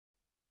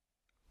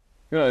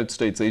United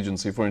States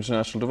Agency for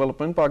International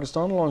Development,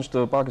 Pakistan, launched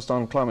the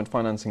Pakistan Climate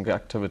Financing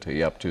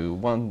Activity up to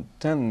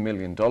 $10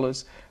 million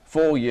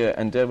four-year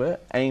endeavor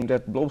aimed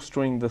at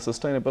bolstering the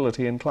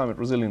sustainability and climate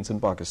resilience in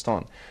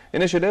Pakistan.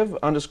 Initiative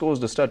underscores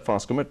the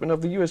steadfast commitment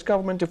of the U.S.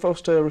 government to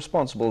foster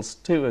responsible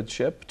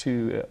stewardship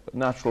to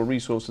natural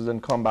resources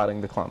and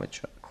combating the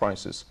climate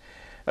crisis.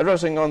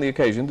 Addressing on the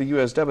occasion, the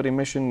U.S. Deputy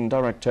Mission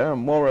Director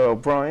Maura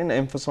O'Brien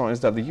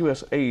emphasized that the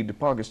USAID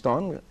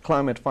Pakistan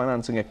climate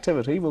financing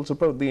activity will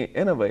support the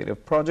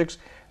innovative projects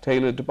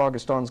tailored to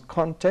Pakistan's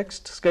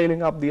context,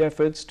 scaling up the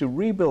efforts to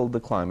rebuild the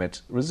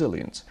climate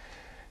resilience.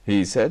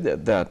 He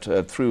said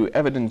that through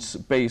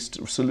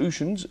evidence-based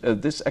solutions,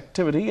 this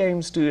activity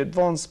aims to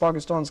advance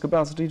Pakistan's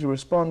capacity to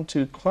respond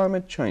to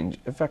climate change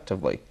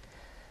effectively.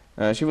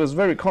 She was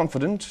very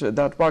confident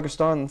that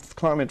Pakistan's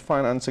climate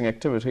financing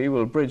activity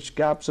will bridge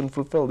gaps and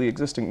fulfill the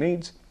existing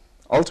needs,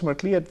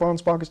 ultimately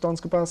advance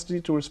Pakistan's capacity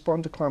to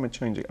respond to climate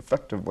change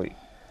effectively.